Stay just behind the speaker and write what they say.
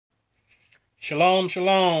Shalom,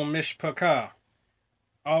 shalom, Mishpachah.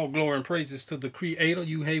 All glory and praises to the Creator,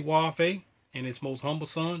 Yuhei and his most humble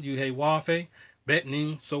son, Yuhei Wafe, Bet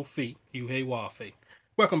Sophie, Yuhei Wafe.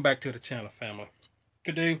 Welcome back to the channel, family.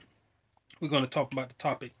 Today, we're going to talk about the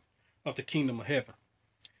topic of the kingdom of heaven.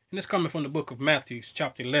 And it's coming from the book of Matthew,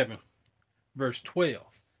 chapter 11, verse 12,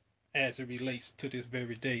 as it relates to this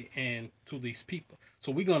very day and to these people.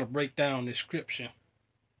 So we're going to break down this scripture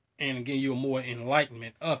and give you a more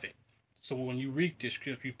enlightenment of it. So when you read this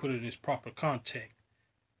scripture, you put it in its proper context.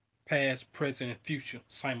 Past, present, and future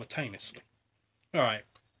simultaneously. All right,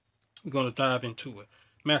 we're going to dive into it.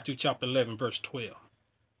 Matthew chapter 11, verse 12.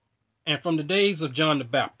 And from the days of John the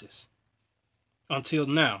Baptist until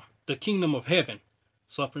now, the kingdom of heaven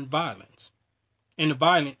suffered violence, and the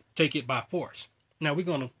violent take it by force. Now we're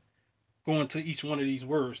going to go into each one of these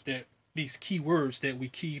words, these key words that we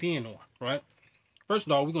keyed in on, right? First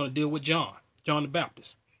of all, we're going to deal with John the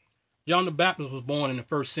Baptist. John the Baptist was born in the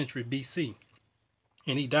 1st century BC,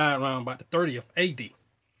 and he died around about the 30th AD.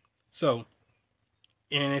 So,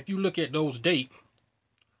 and if you look at those dates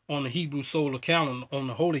on the Hebrew solar calendar, on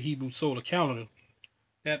the Holy Hebrew solar calendar,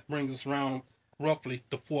 that brings us around roughly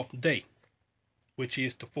the 4th day, which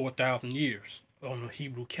is the 4,000 years on the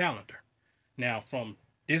Hebrew calendar. Now, from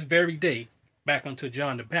this very day back until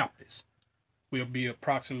John the Baptist will be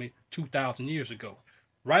approximately 2,000 years ago,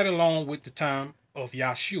 right along with the time of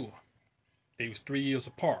Yahshua. They was 3 years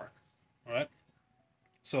apart, all right?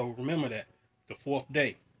 So remember that, the 4th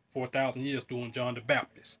day, 4,000 years during John the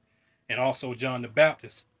Baptist. And also John the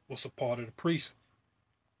Baptist was a part of the priests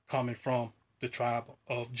coming from the tribe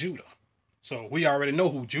of Judah. So we already know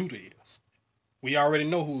who Judah is. We already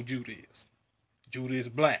know who Judah is. Judah is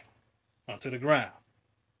black onto the ground.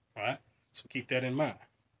 All right? So keep that in mind.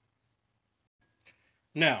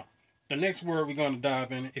 Now, the next word we're going to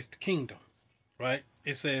dive in is the kingdom, right?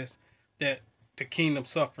 It says that the kingdom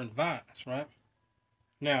suffering violence, right?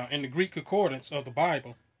 Now, in the Greek concordance of the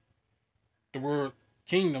Bible, the word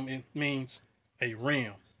kingdom, it means a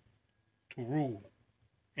realm, to rule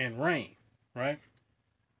and reign, right?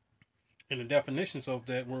 And the definitions of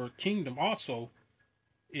that word kingdom also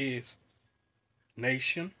is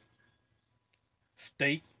nation,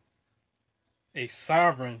 state, a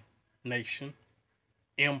sovereign nation,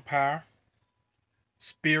 empire,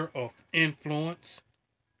 sphere of influence,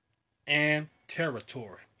 and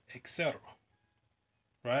territory, etc.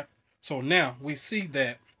 Right? So now we see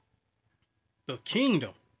that the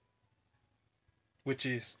kingdom, which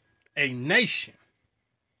is a nation,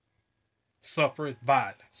 suffers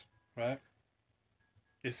violence, right?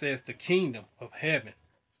 It says the kingdom of heaven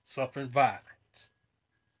suffering violence.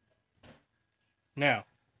 Now,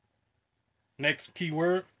 next key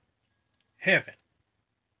word, heaven.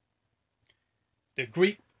 The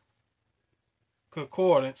Greek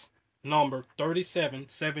concordance number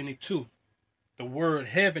 3772. The word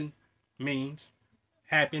heaven means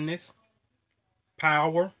happiness,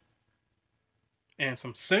 power, and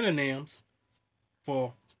some synonyms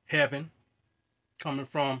for heaven coming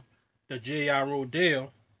from the J.I. Rodale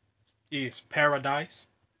is paradise,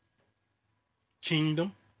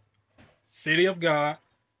 kingdom, city of God,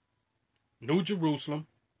 New Jerusalem,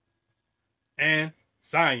 and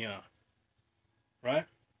Zion. Right?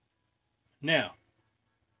 Now,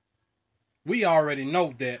 we already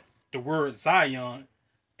know that the word Zion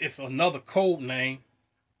is another code name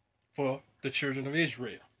for the children of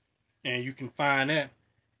Israel. And you can find that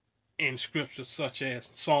in scriptures such as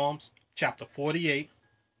Psalms chapter 48,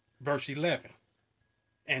 verse 11,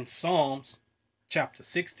 and Psalms chapter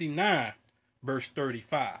 69, verse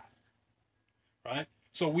 35. Right?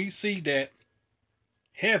 So we see that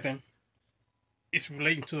heaven is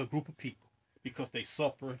relating to a group of people because they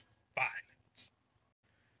suffer violence.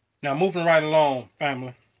 Now, moving right along,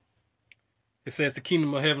 family, it says the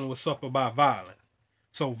kingdom of heaven was suffered by violence.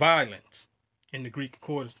 So violence in the Greek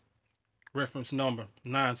concordance, reference number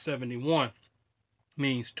 971,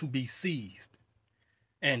 means to be seized.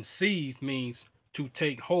 And seize means to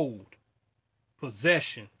take hold,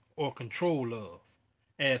 possession, or control of,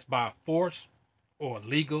 as by force or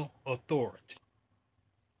legal authority.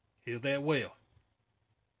 Hear that well.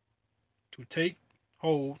 To take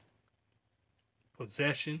hold,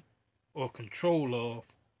 possession, or control of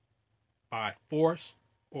by force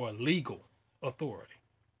or legal authority.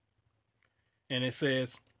 And it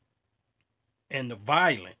says, and the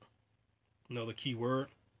violent, another key word,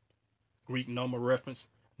 Greek number reference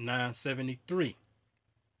 973.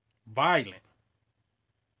 Violent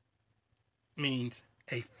means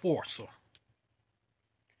a forcer.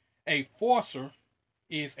 A forcer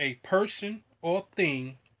is a person or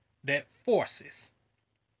thing that forces.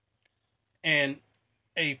 And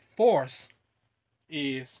a force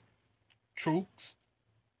is troops,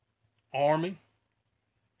 army,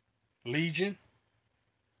 legion,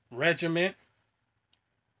 regiment,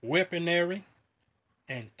 weaponry,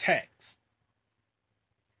 and tax.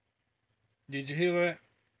 Did you hear that?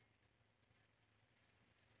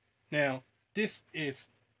 Now, this is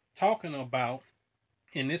talking about,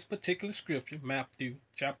 in this particular scripture, Matthew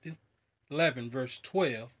chapter 11, verse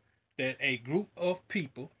 12, that a group of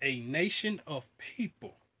people, a nation of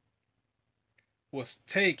people, was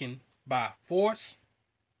taken by force,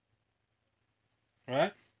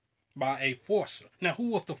 right? By a forcer. Now, who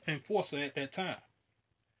was the enforcer at that time?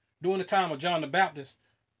 During the time of John the Baptist,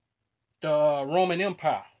 the Roman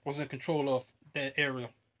Empire was in control of that area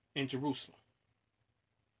in Jerusalem.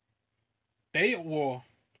 They were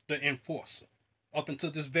the enforcer up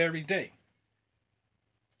until this very day.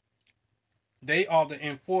 They are the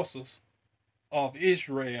enforcers of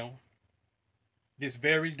Israel this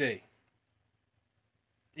very day.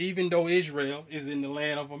 Even though Israel is in the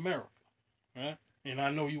land of America, right? And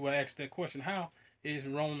I know you will ask that question, how is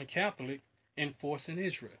Roman Catholic enforcing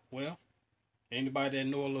Israel? Well, anybody that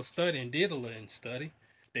know a little study and did a little study,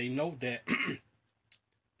 they know that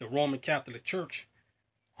the Roman Catholic Church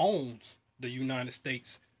owns the United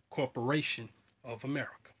States Corporation of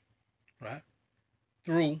America, right?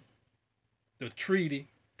 Through the treaty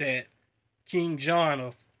that King John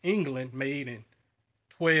of England made in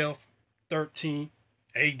 1213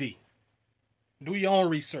 AD. Do your own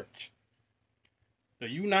research. The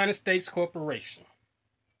United States Corporation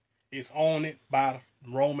is owned by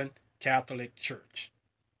the Roman Catholic Church.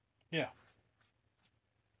 Yeah.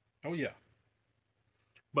 Oh, yeah.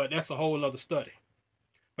 But that's a whole nother study.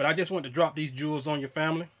 But I just want to drop these jewels on your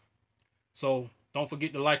family. So don't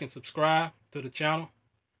forget to like and subscribe to the channel.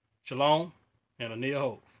 Shalom and Anil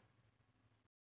Hove.